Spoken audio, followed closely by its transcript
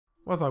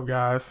What's up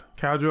guys,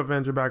 Casual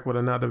Avenger back with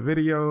another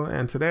video,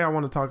 and today I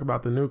want to talk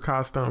about the new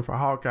costume for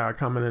Hawkeye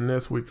coming in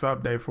this week's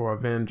update for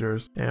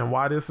Avengers, and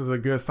why this is a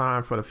good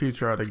sign for the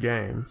future of the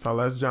game, so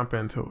let's jump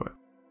into it.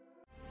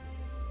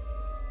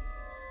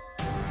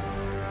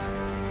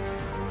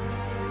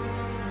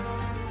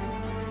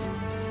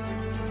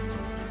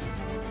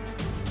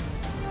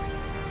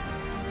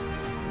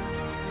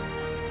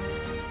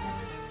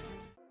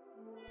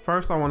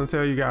 First, I want to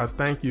tell you guys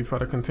thank you for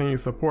the continued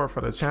support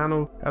for the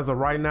channel. As of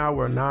right now,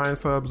 we're 9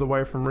 subs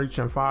away from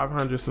reaching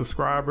 500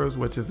 subscribers,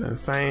 which is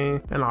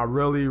insane. And I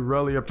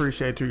really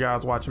appreciate you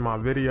guys watching my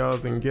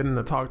videos and getting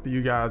to talk to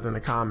you guys in the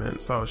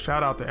comments. So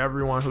shout out to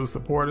everyone who's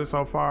supported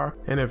so far.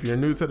 And if you're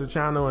new to the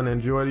channel and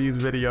enjoy these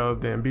videos,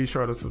 then be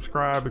sure to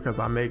subscribe because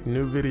I make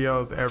new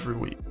videos every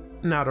week.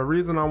 Now, the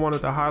reason I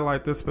wanted to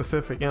highlight this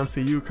specific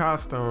MCU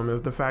costume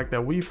is the fact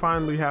that we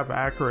finally have an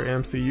accurate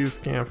MCU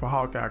skin for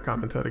Hawkeye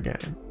coming to the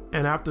game.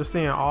 And after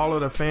seeing all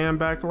of the fan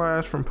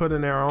backlash from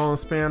putting their own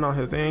spin on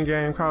his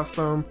in-game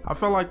costume, I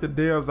feel like the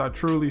devs are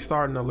truly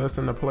starting to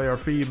listen to player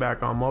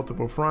feedback on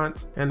multiple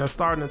fronts, and they're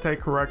starting to take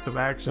corrective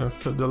actions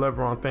to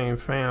deliver on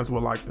things fans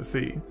would like to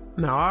see.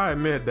 Now, I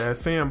admit that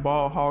seeing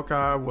bald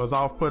Hawkeye was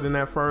off-putting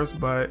at first,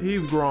 but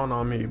he's grown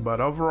on me. But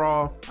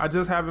overall, I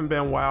just haven't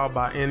been wowed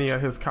by any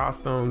of his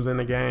costumes in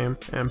the game,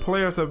 and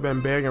players have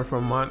been begging for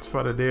months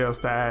for the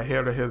devs to add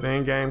hair to his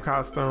in-game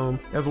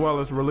costume, as well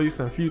as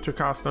releasing future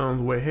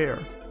costumes with hair.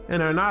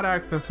 And they're not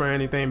asking for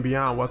anything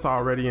beyond what's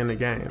already in the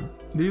game.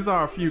 These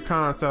are a few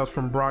concepts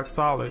from Brock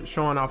Solid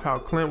showing off how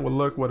Clint would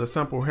look with a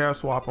simple hair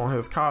swap on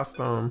his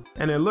costume,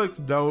 and it looks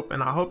dope,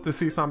 and I hope to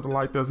see something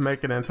like this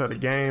make it into the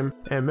game.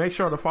 And make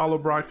sure to follow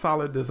Brock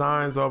Solid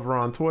Designs over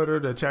on Twitter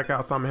to check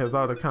out some of his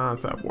other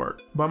concept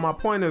work. But my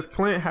point is,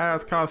 Clint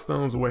has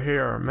costumes with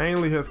hair,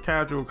 mainly his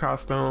casual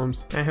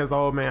costumes and his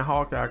old man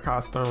Hawkeye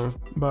costumes,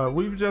 but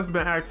we've just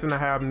been asking to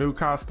have new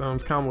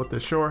costumes come with the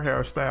short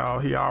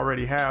hairstyle he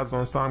already has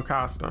on some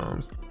costumes.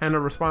 And the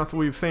response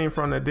we've seen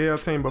from the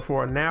dev team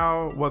before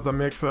now was a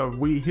mix of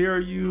 "we hear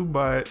you,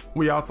 but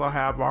we also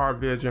have our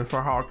vision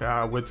for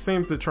Hawkeye," which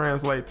seems to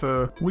translate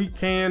to "we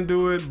can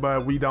do it,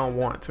 but we don't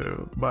want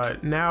to."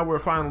 But now we're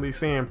finally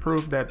seeing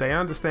proof that they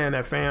understand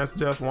that fans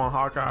just want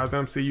Hawkeye's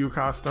MCU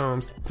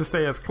costumes to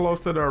stay as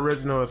close to the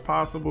original as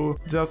possible,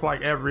 just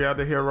like every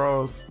other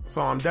heroes.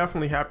 So I'm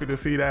definitely happy to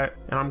see that,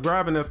 and I'm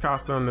grabbing this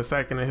costume the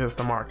second it hits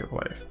the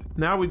marketplace.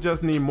 Now we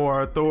just need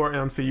more Thor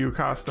MCU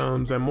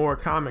costumes and more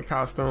comic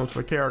costumes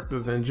for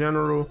characters in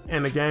general,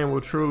 and the game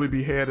will truly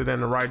be headed in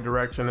the right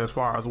direction as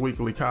far as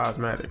weekly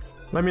cosmetics.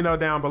 Let me know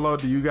down below,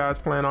 do you guys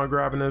plan on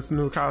grabbing this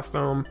new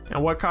costume,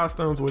 and what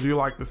costumes would you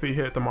like to see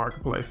hit the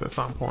marketplace at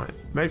some point?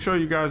 Make sure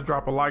you guys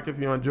drop a like if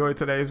you enjoyed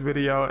today's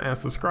video, and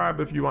subscribe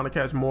if you want to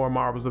catch more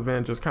Marvel's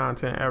Avengers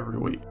content every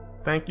week.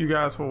 Thank you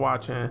guys for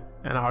watching,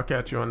 and I'll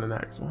catch you in the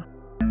next one.